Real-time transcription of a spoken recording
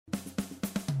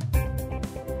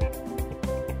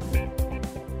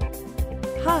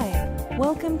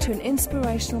Welcome to an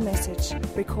inspirational message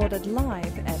recorded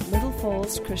live at Little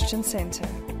Falls Christian Center.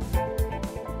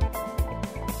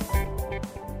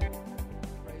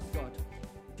 Praise God.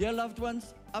 Dear loved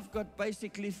ones, I've got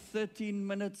basically 13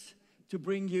 minutes to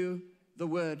bring you the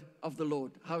word of the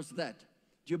Lord. How's that?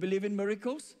 Do you believe in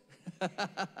miracles?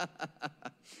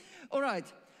 All right.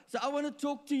 So I want to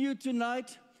talk to you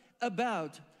tonight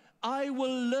about I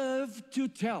will live to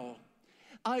tell.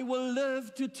 I will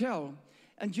live to tell.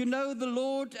 And you know, the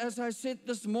Lord, as I said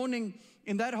this morning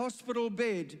in that hospital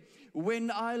bed, when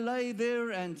I lay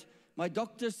there and my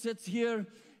doctor sits here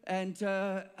and,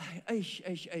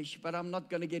 but I'm not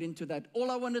going to get into that.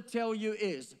 All I want to tell you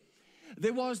is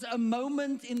there was a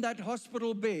moment in that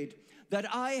hospital bed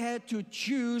that I had to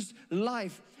choose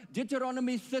life.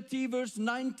 Deuteronomy 30 verse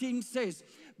 19 says,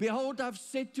 "Behold, I've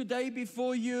set today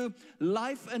before you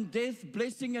life and death,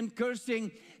 blessing and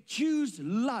cursing. Choose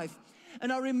life."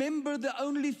 And I remember the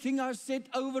only thing I said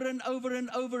over and over and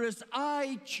over is,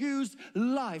 I choose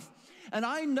life. And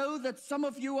I know that some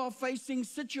of you are facing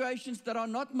situations that are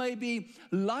not maybe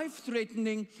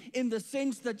life-threatening in the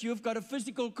sense that you've got a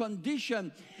physical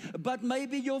condition, but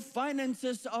maybe your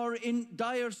finances are in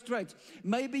dire straits.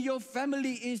 Maybe your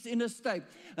family is in a state.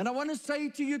 And I want to say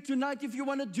to you tonight, if you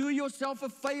want to do yourself a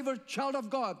favor, child of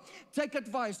God, take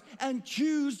advice and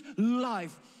choose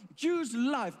life. Choose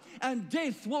life, and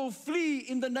death will flee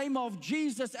in the name of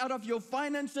Jesus out of your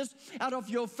finances, out of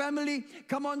your family.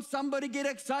 Come on, somebody get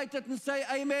excited and say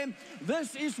amen.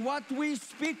 This is what we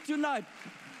speak tonight.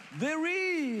 There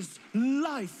is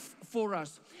life for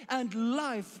us, and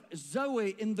life,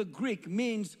 Zoe in the Greek,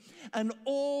 means an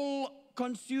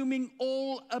all-consuming,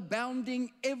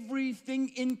 all-abounding,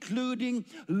 everything including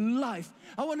life.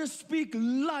 I want to speak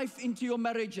life into your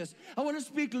marriages. I want to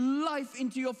speak life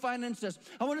into your finances.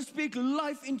 I want to speak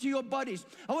life into your bodies.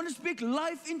 I want to speak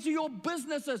life into your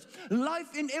businesses.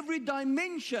 Life in every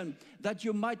dimension that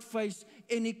you might face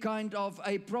any kind of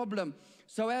a problem.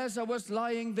 So as I was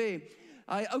lying there,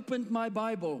 I opened my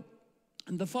Bible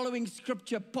and the following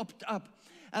scripture popped up.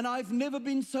 And I've never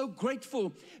been so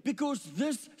grateful because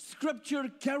this scripture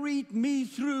carried me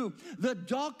through the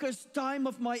darkest time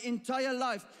of my entire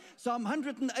life. Psalm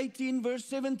 118 verse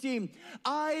 17.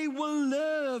 I will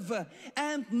live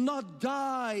and not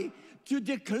die to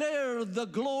declare the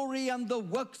glory and the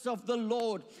works of the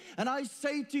Lord. And I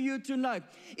say to you tonight,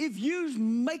 if you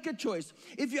make a choice,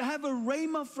 if you have a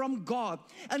rhema from God,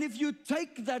 and if you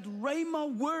take that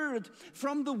rhema word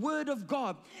from the word of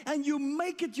God, and you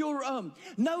make it your own,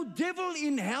 no devil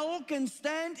in hell can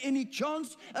stand any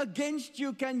chance against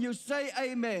you. Can you say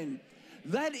amen?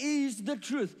 That is the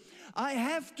truth. I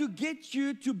have to get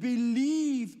you to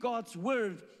believe God's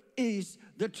word is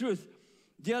the truth.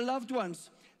 Dear loved ones,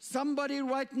 somebody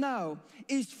right now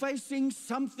is facing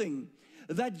something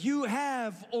that you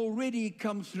have already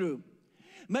come through.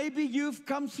 Maybe you've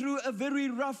come through a very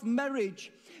rough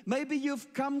marriage. Maybe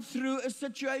you've come through a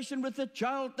situation with a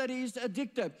child that is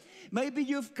addicted. Maybe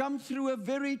you've come through a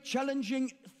very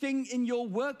challenging thing in your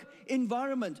work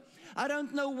environment. I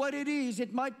don't know what it is.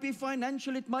 It might be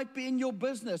financial. It might be in your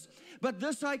business. But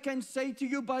this I can say to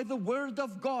you by the word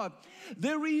of God.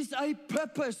 There is a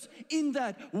purpose in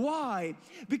that. Why?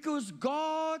 Because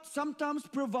God sometimes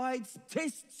provides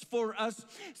tests for us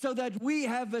so that we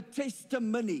have a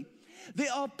testimony.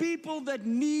 There are people that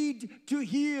need to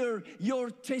hear your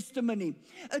testimony.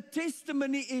 A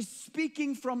testimony is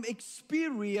speaking from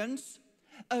experience,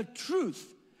 a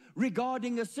truth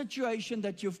regarding a situation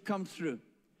that you've come through.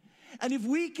 And if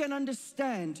we can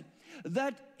understand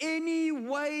that any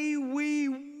way we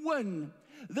win,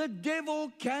 the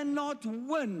devil cannot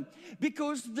win,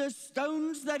 because the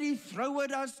stones that he throws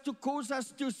at us to cause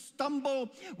us to stumble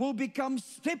will become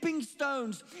stepping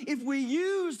stones if we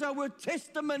use our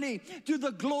testimony to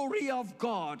the glory of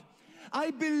God.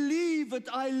 I believe it,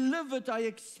 I live it, I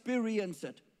experience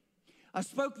it. I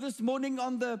spoke this morning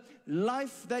on the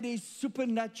life that is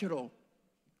supernatural.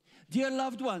 Dear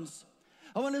loved ones,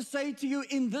 I want to say to you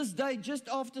in this day, just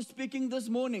after speaking this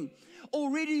morning,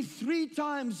 already 3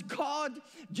 times God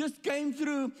just came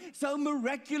through so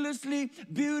miraculously,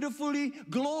 beautifully,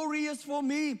 glorious for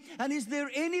me. And is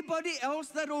there anybody else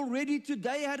that already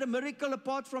today had a miracle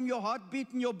apart from your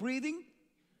heartbeat and your breathing?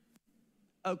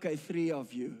 Okay, 3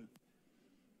 of you.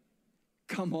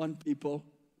 Come on, people.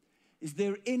 Is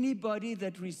there anybody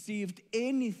that received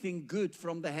anything good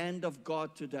from the hand of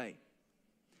God today?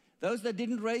 Those that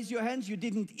didn't raise your hands, you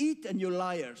didn't eat, and you're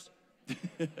liars.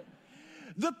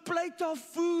 The plate of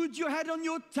food you had on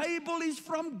your table is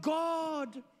from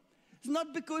God. It's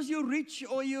not because you're rich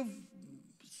or you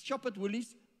shop at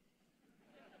Woolies.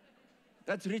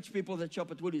 That's rich people that shop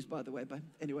at Woolies, by the way, but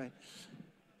anyway.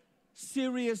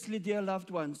 Seriously, dear loved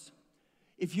ones,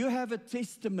 if you have a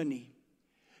testimony,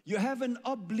 you have an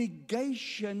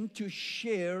obligation to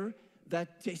share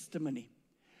that testimony.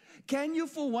 Can you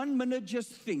for 1 minute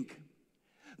just think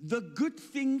the good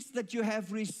things that you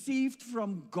have received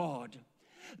from God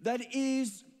that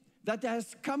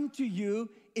has come to you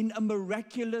in a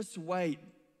miraculous way?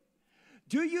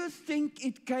 Do you think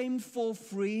it came for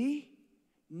free?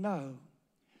 No.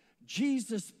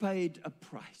 Jesus paid a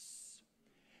price.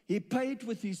 He paid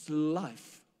with his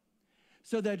life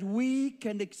so that we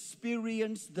can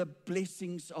experience the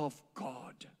blessings of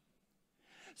God.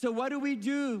 So what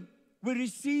do? We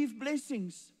receive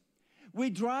blessings. We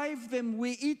drive them,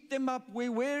 we eat them up, we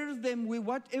wear them, we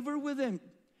whatever with them.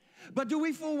 But do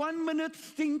we for 1 minute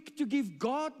think to give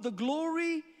God the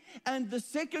glory? And the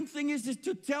second thing is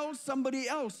to tell somebody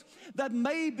else that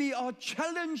maybe are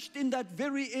challenged in that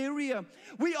very area.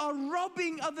 We are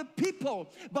robbing other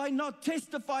people by not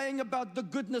testifying about the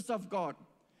goodness of God.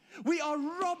 We are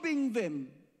robbing them.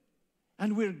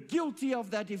 And we're guilty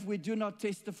of that if we do not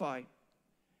testify.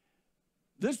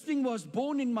 This thing was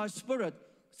born in my spirit.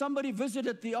 Somebody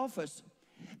visited the office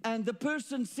and the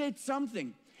person said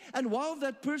something. And while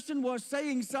that person was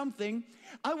saying something,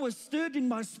 I was stirred in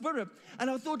my spirit. And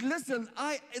I thought, listen,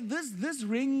 this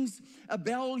rings a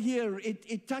bell here.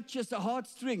 It touches a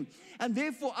heartstring. And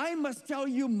therefore, I must tell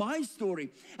you my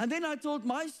story. And then I told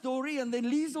my story. And then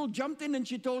Liesel jumped in and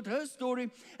she told her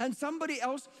story. And somebody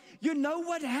else, you know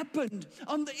what happened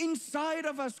on the inside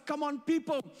of us? Come on,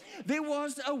 people. There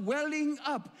was a welling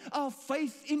up of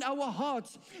faith in our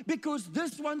hearts. Because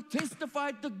this one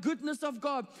testified the goodness of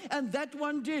God. And that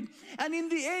one did. And in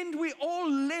the end, we all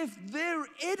left there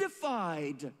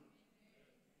edified.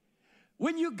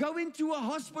 When you go into a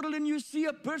hospital and you see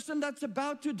a person that's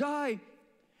about to die,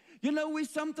 you know, we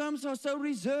sometimes are so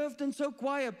reserved and so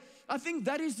quiet. I think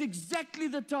that is exactly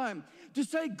the time to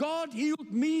say, God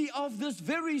healed me of this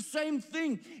very same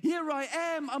thing. Here I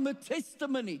am, I'm a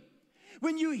testimony.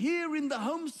 When you hear in the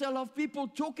home cell of people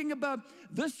talking about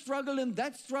this struggle and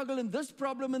that struggle and this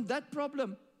problem and that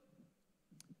problem,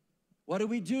 what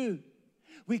do?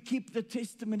 We keep the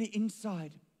testimony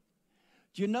inside.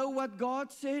 Do you know what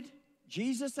God said?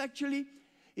 Jesus actually,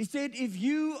 he said, if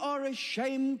you are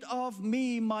ashamed of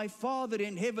me, my Father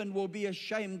in heaven will be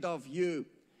ashamed of you.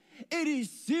 It is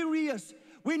serious.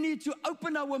 We need to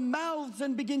open our mouths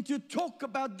and begin to talk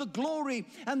about the glory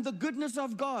and the goodness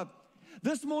of God.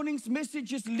 This morning's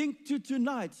message is linked to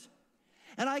tonight's.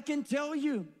 And I can tell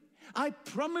you, I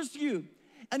promise you,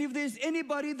 and if there's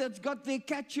anybody that's got their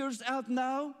catchers out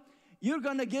now, you're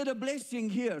going to get a blessing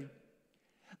here.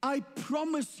 I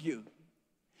promise you.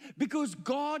 Because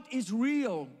God is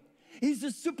real. He's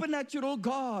a supernatural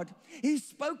God. He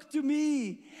spoke to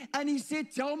me and he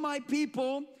said, tell my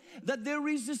people that there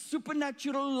is a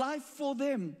supernatural life for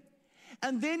them.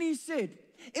 And then he said,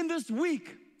 in this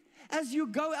week, as you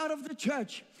go out of the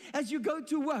church, as you go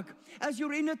to work, as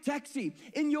you're in a taxi,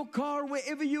 in your car,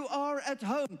 wherever you are at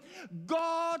home,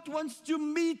 God wants to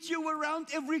meet you around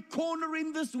every corner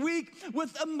in this week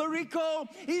with a miracle.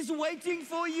 He's waiting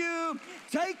for you.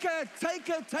 Take it, take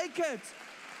it, take it.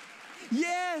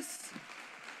 Yes,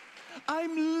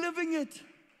 I'm living it.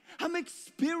 I'm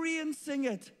experiencing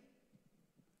it.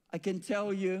 I can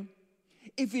tell you,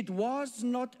 if it was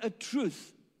not a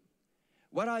truth,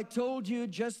 what I told you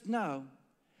just now,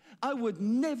 I would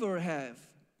never have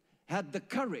had the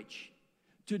courage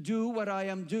to do what I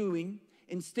am doing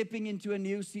in stepping into a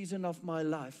new season of my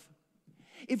life.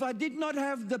 If I did not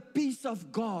have the peace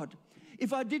of God,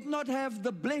 if I did not have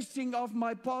the blessing of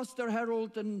my pastor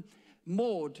Harold and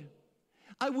Maud,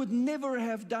 I would never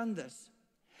have done this.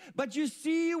 But you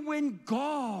see, when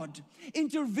God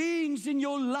intervenes in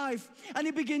your life and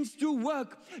He begins to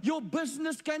work, your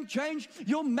business can change,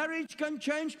 your marriage can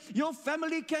change, your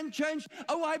family can change.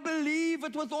 Oh, I believe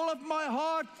it with all of my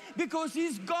heart because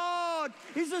He's God.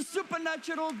 He's a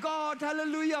supernatural God.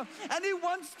 Hallelujah. And He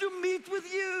wants to meet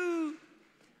with you.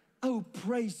 Oh,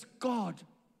 praise God.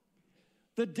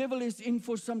 The devil is in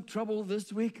for some trouble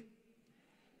this week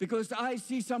because I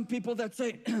see some people that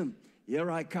say,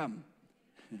 here I come.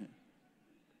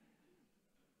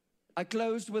 I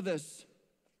close with this.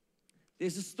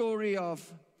 There's a story of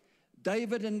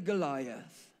David and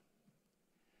Goliath.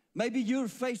 Maybe you're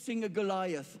facing a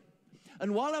Goliath.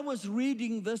 And while I was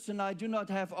reading this, and I do not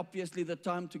have obviously the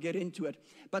time to get into it,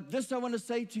 but this I want to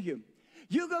say to you.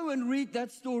 You go and read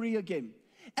that story again.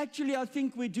 Actually, I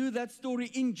think we do that story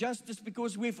injustice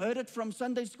because we've heard it from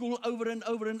Sunday school over and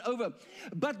over and over.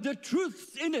 But the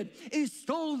truth in it is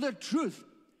still the truth.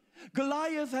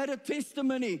 Goliath had a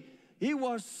testimony. he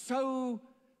was so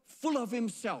full of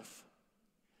himself.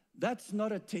 That's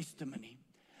not a testimony.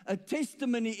 A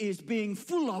testimony is being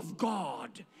full of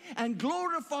God and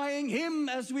glorifying Him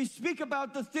as we speak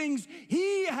about the things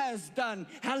He has done.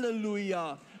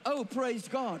 Hallelujah. Oh, praise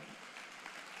God.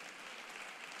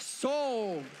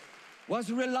 Saul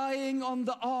was relying on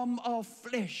the arm of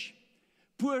flesh.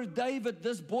 Poor David,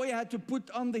 this boy had to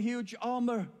put on the huge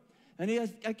armor. And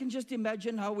I can just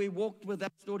imagine how he walked with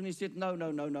that sword and he said,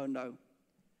 no.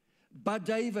 But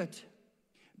David,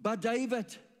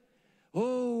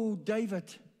 oh,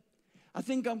 David, I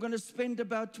think I'm going to spend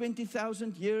about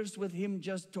 20,000 years with him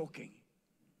just talking.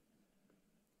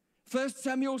 1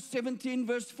 Samuel 17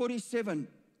 verse 47.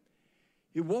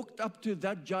 He walked up to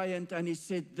that giant and he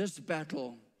said, this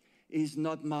battle is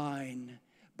not mine,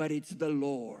 but it's the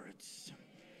Lord's.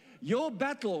 Your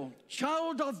battle,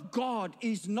 child of God,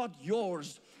 is not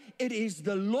yours. It is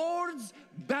the Lord's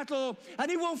battle, and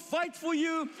He will fight for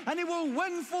you, and He will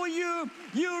win for you.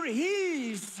 You're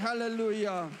His.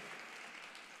 Hallelujah.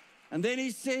 And then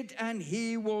He said, and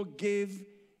He will give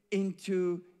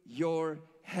into your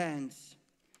hands.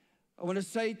 I want to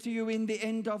say to you in the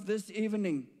end of this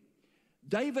evening,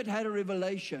 David had a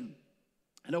revelation,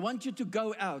 and I want you to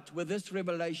go out with this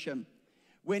revelation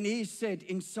when he said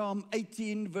in Psalm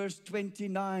 18 verse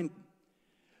 29,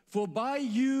 for by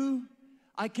you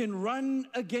I can run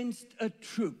against a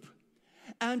troop,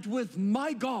 and with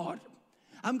my God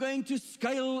I'm going to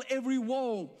scale every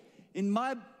wall. In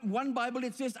my one Bible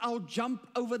it says I'll jump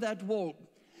over that wall,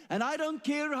 and I don't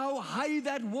care how high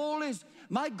that wall is.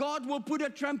 My God will put a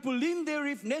trampoline there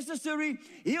if necessary.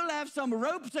 He'll have some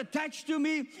ropes attached to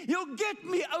me. He'll get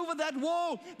me over that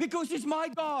wall because He's my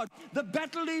God. The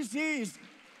battle is His.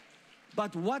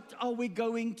 But what are we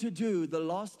going to do? The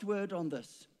last word on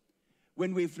this.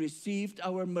 When we've received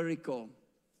our miracle,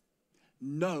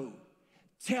 know,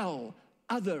 tell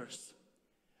others.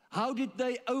 How did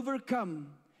they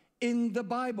overcome in the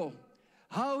Bible?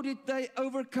 How did they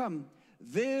overcome?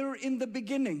 There in the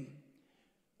beginning,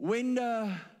 when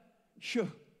the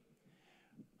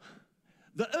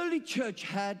early church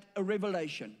had a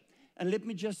revelation. And let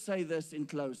me just say this in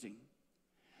closing.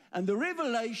 And the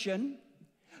revelation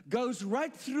goes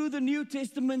right through the New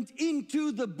Testament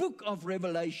into the book of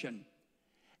Revelation.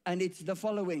 And it's the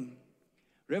following.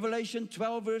 Revelation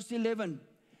 12 verse 11.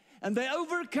 And they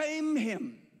overcame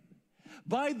him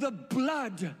by the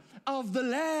blood of the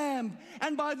Lamb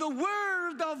and by the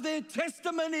word of their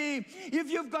testimony. If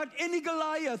you've got any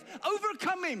Goliath,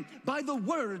 overcome him by the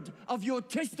word of your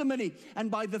testimony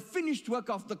and by the finished work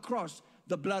of the cross,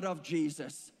 the blood of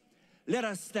Jesus. Let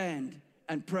us stand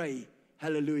and pray.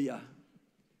 Hallelujah.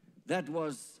 That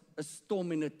was a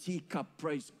storm in a teacup,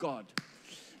 praise God.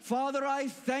 Father, I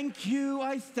thank you,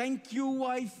 I thank you,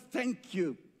 I thank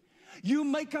you. You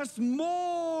make us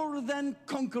more than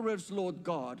conquerors, Lord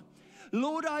God.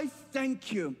 Lord, I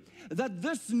thank you that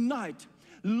this night,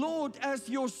 Lord, as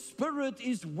your Spirit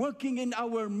is working in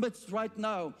our midst right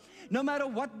now, no matter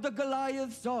what the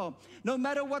Goliaths are, no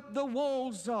matter what the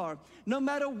walls are, no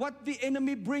matter what the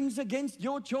enemy brings against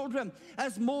your children,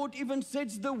 as Maud even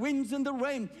says, the winds and the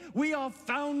rain, we are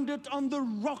founded on the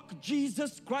rock,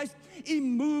 Jesus Christ,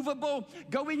 immovable,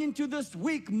 going into this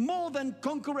week more than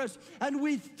conquerors, and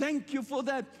we thank you for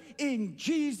that in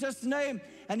Jesus' name.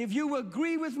 And if you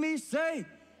agree with me, say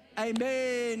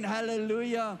amen.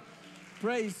 Hallelujah.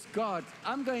 Praise God.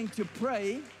 I'm going to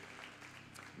pray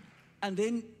and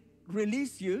then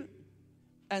release you,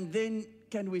 and then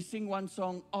can we sing one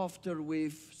song after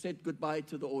we've said goodbye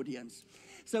to the audience.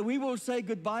 So we will say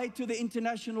goodbye to the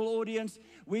international audience.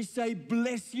 We say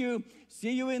bless you.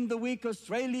 See you in the week,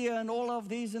 Australia and all of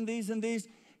these and these and these.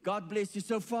 God bless you.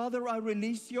 So Father, I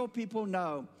release your people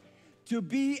now to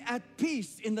be at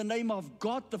peace in the name of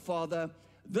God the Father,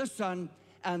 the Son,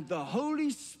 and the Holy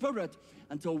Spirit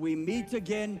until we meet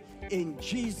again in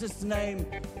Jesus' name.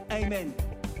 Amen.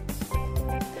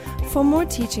 For more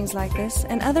teachings like this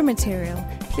and other material,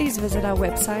 please visit our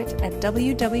website at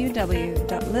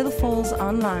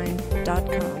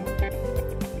www.littlefallsonline.com.